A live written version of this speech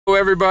Hello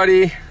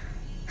everybody.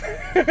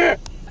 Ja,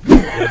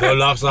 du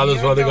lachst alles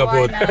voll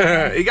kaputt.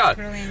 Egal.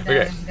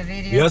 Okay.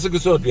 Wie hast du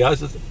gesagt? Wie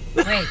heißt es?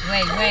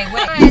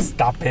 Wait.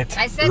 Stop it.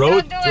 I said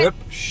Road don't do Trip?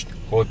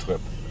 Road Trip.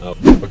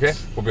 Okay,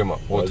 probier mal.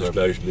 Road Alles Trip.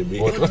 gleich schlimm.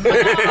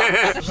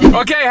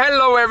 Okay,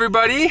 hello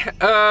everybody.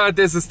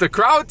 This is the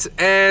Kraut,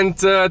 and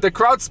the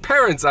Kraut's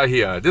parents are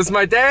here. This is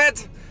my dad,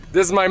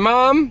 this is my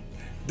mom,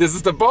 this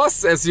is the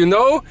boss, as you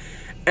know.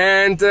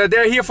 And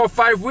they're here for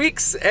 5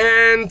 weeks,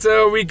 and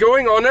we're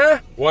going on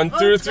a 1,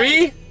 2,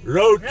 3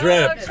 Road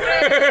Trip.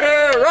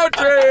 road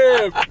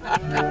trip.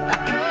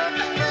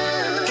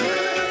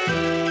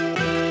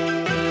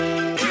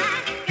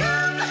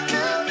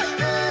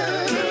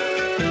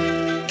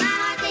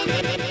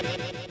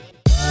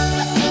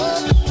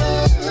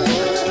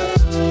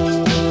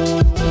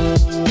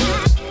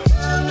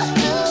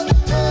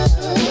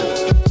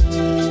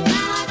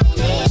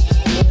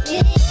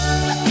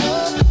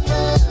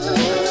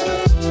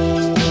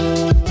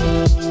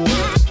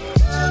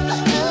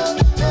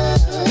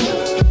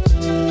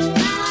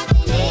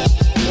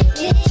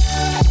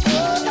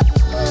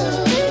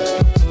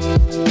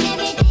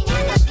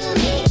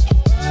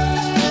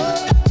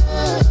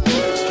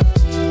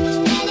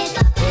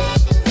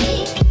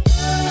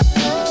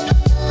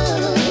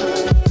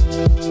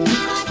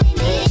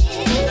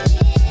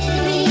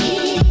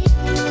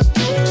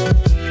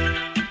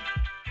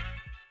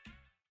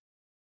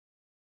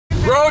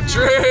 Road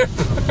trip!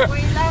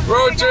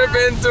 Road trip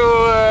into...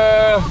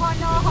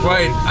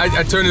 Wait,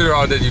 I turn it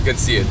around that you can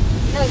see it.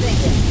 No, thank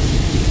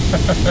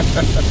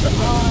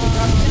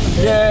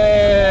you.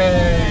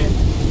 Yay!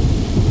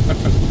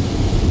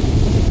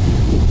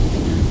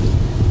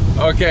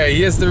 Okay,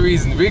 here's the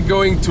reason. We're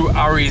going to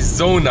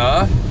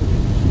Arizona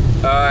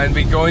and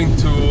we're going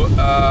to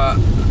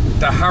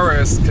the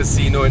Harris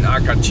Casino in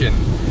Acachin.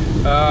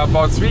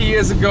 About 3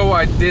 years ago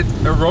I did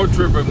a road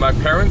trip with my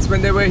parents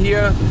when they were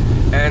here,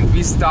 and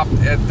we stopped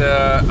at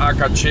the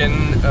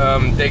Acachin.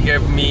 They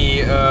gave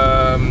me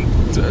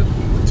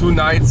 2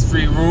 nights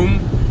free room,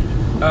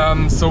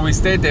 so we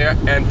stayed there,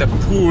 and the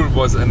pool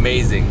was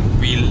amazing.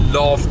 We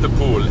loved the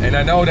pool, and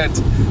I know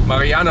that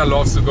Mariana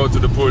loves to go to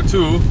the pool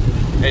too,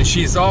 and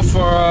she's off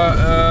for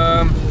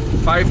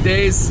 5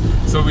 days,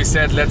 so we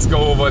said let's go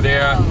over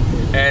there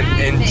and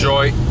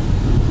enjoy.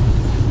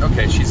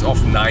 Okay, she's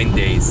off 9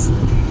 days.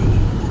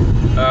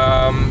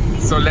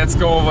 So let's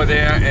go over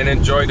there and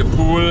enjoy the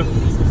pool,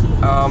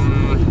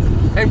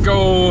 and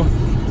go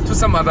to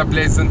some other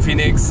place in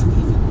Phoenix.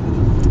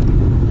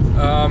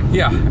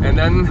 Yeah, and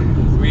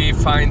then we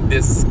find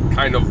this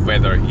kind of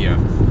weather here.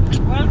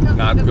 Welcome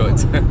Not to the good.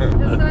 pool.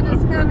 The sun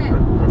is coming.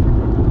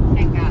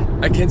 Thank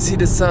God. I can see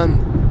the sun.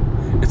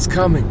 It's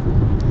coming.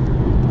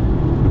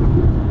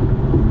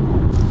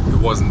 It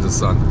wasn't the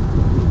sun.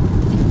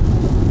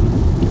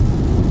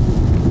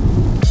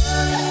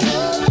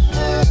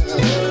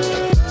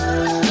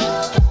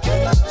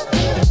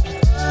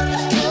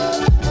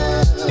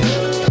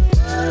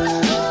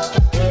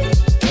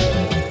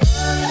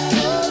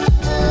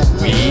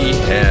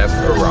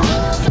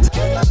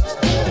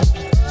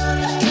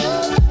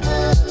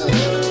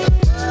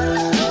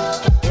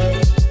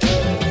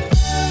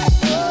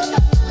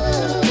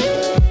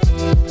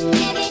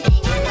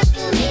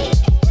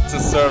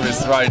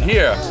 Service right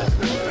here.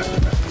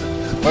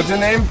 What's your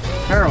name?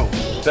 Harold.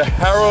 The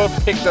Harold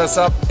picked us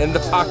up in the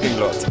parking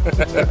lot.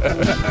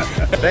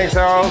 Thanks,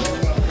 Harold.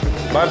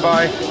 Bye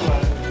bye.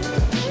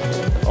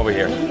 Over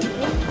here.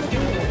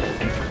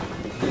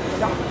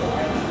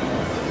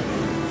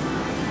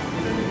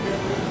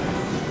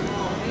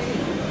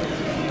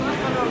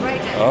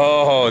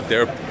 Oh,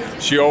 there.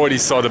 She already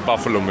saw the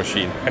buffalo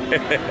machine.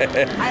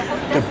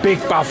 The big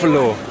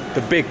buffalo.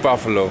 The big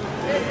buffalo.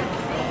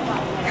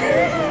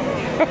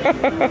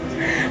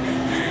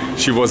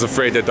 She was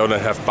afraid they don't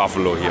have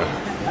buffalo here.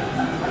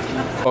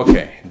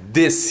 Okay,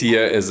 this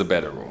here is a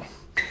better room.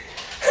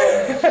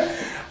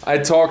 I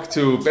talked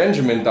to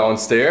Benjamin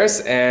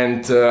downstairs,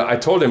 and I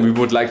told him we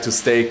would like to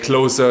stay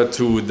closer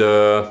to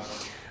the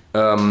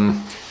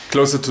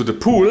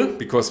pool,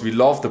 because we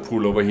love the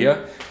pool over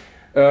here.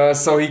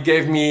 So he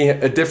gave me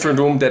a different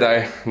room that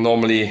I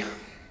normally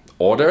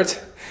ordered,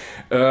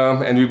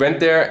 and we went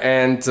there,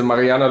 and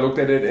Mariana looked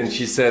at it and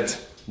she said,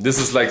 this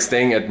is like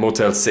staying at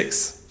Motel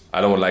 6.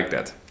 I don't like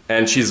that.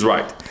 And she's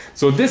right.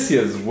 So this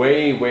here is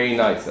way, way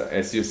nicer.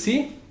 As you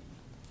see,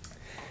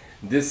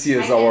 this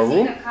here is our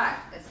room.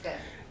 That's good.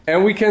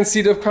 And we can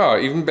see the car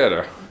even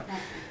better.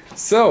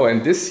 So,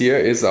 and this here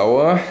is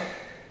our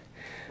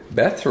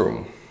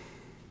bathroom.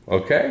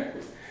 Okay?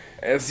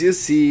 As you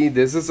see,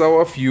 this is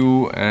our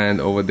view, and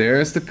over there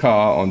is the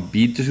car on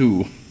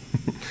B2.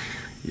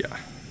 Yeah,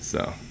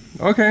 so,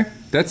 okay,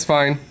 that's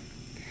fine.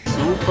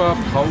 Super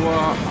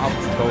power up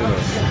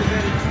bonus.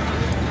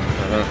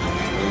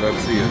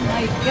 Let's see it. Oh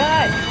my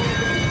God.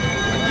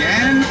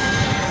 Again?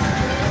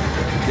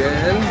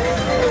 Again.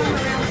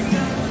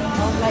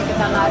 Oh, like a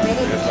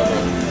bangabiri.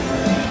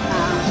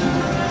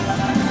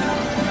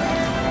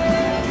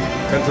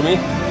 Come to me.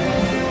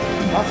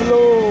 Buffalo!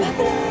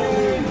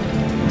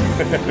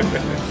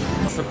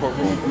 is the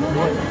poker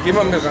room. Geh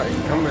mal mit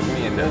rein. Come with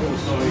me in there.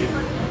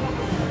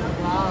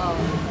 Wow.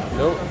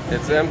 No,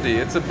 it's empty.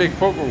 It's a big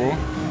poker room,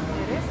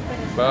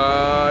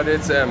 but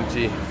it's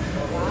empty.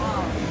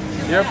 Wow.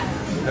 Yep,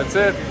 that's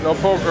it. No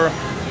poker.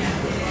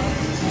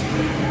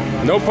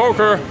 No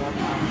poker.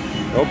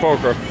 No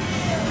poker.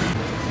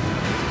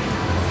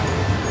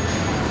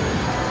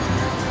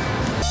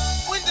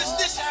 When does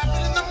this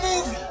happen in the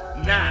movie?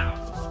 Now.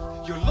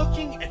 You're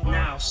looking at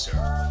now, sir.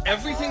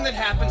 Everything that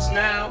happens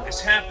now is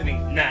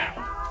happening now.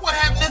 What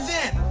happened to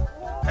then?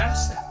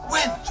 Past that.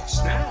 When?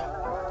 Just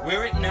now.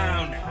 We're at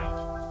now.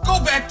 Go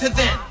back to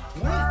then.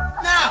 When?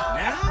 Now.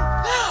 Now?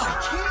 Now. I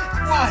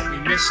can't. Why? We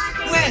missed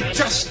it. When?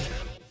 Just now.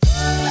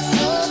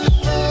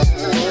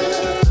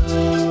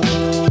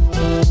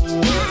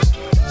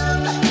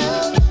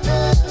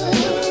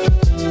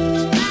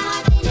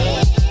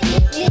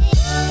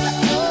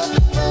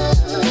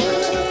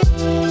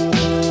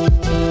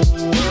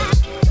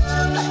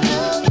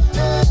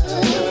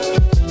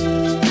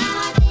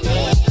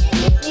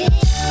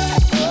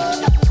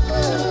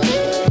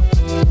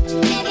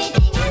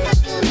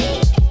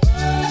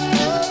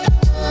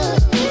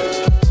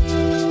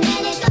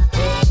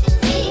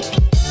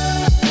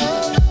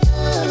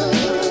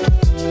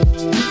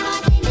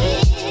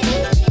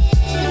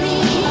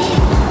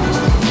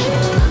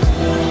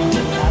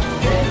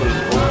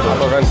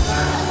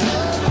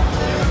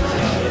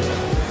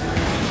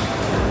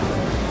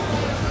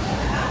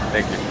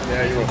 Thank you.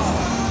 Yeah, you're welcome.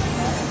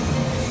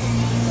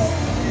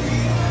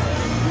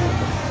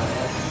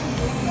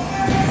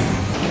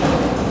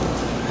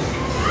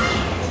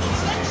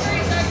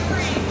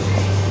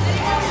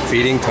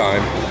 Feeding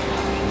time.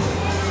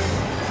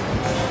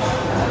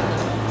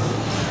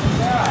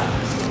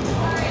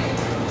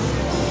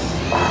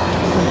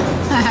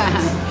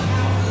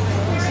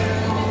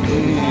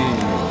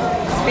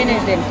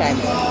 Finish them time.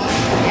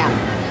 Yeah.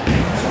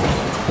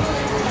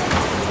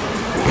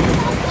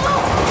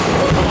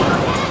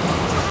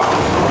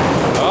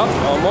 Oh,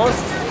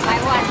 almost. I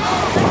won.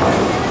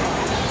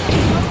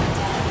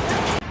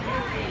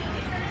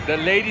 The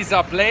ladies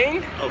are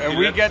playing, Auf and die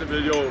we letzte get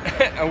Million.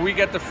 and we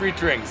get the free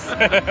drinks.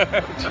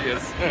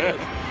 Cheers.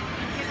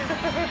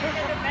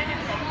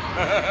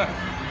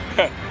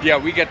 Yeah,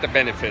 we get the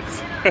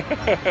benefits.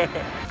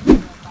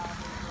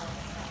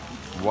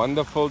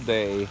 Wonderful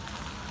day.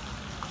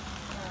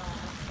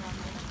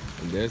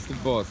 And there's the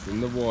boss in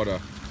the water.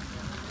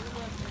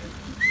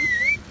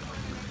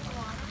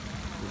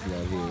 He's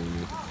not hearing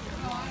me.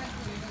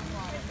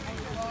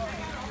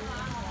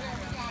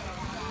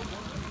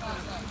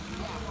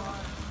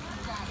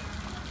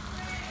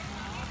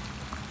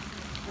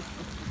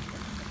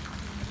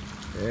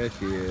 There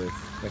she is.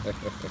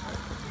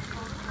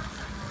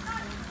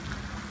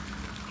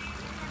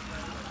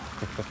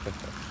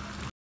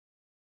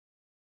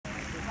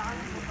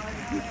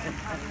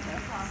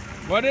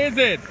 What is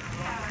it?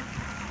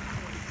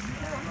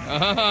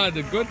 Ah,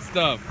 the good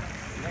stuff.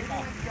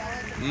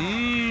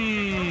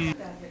 Mmm.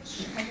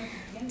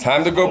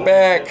 Time to go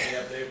back.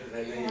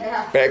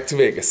 Back to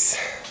Vegas.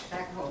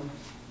 Back home.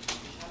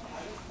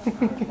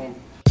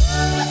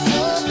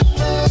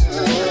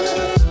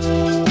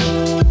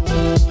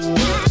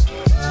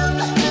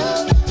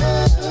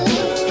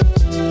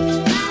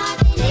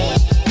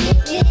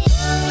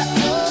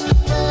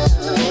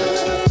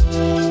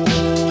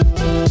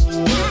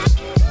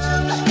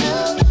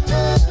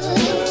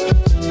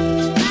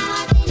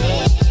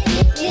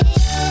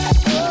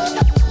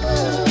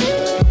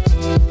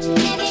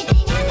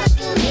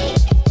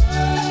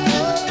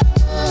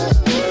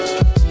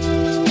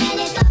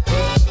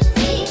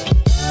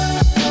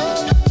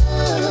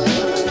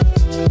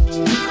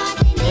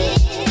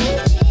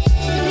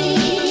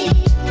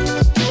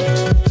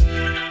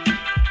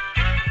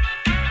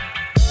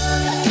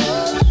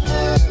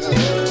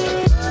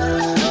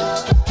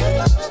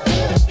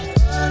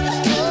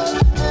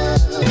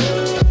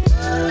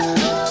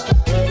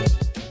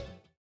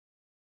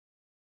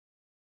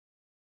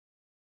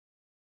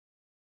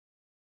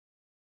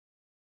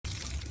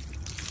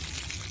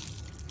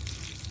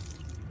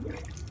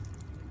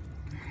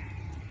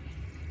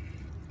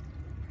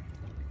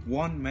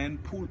 One-man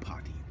pool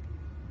party.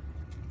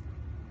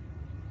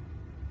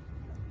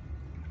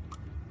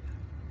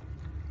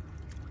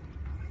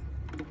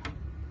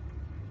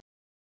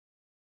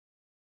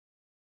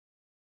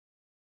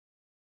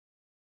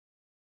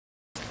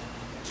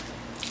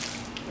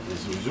 Das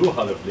ist sowieso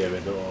halb leer,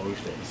 wenn du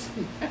aufstehst.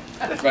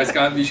 Ich weiß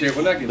gar nicht, wie ich hier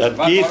runtergehe. Das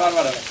Warte, geht.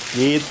 warte.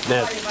 Geht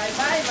nicht.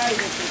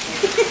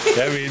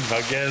 Kevin,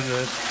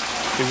 vergessen.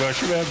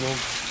 Überschwemmung.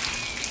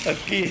 Das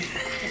geht.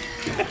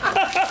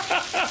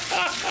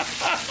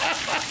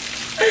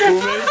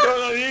 Du willst doch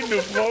noch hin,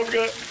 du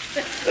Frauke.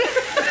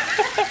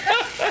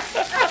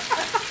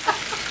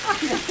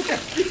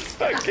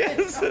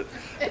 Vergessen.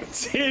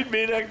 10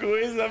 Meter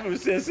größer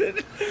muss der sein.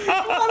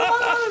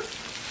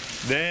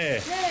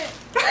 Nee.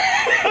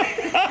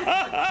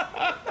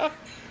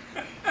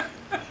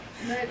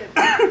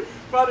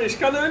 Warte, ich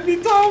kann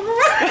irgendwie tauchen.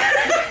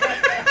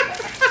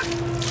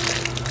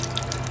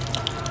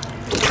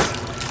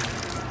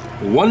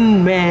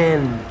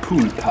 One-man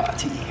pool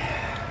party.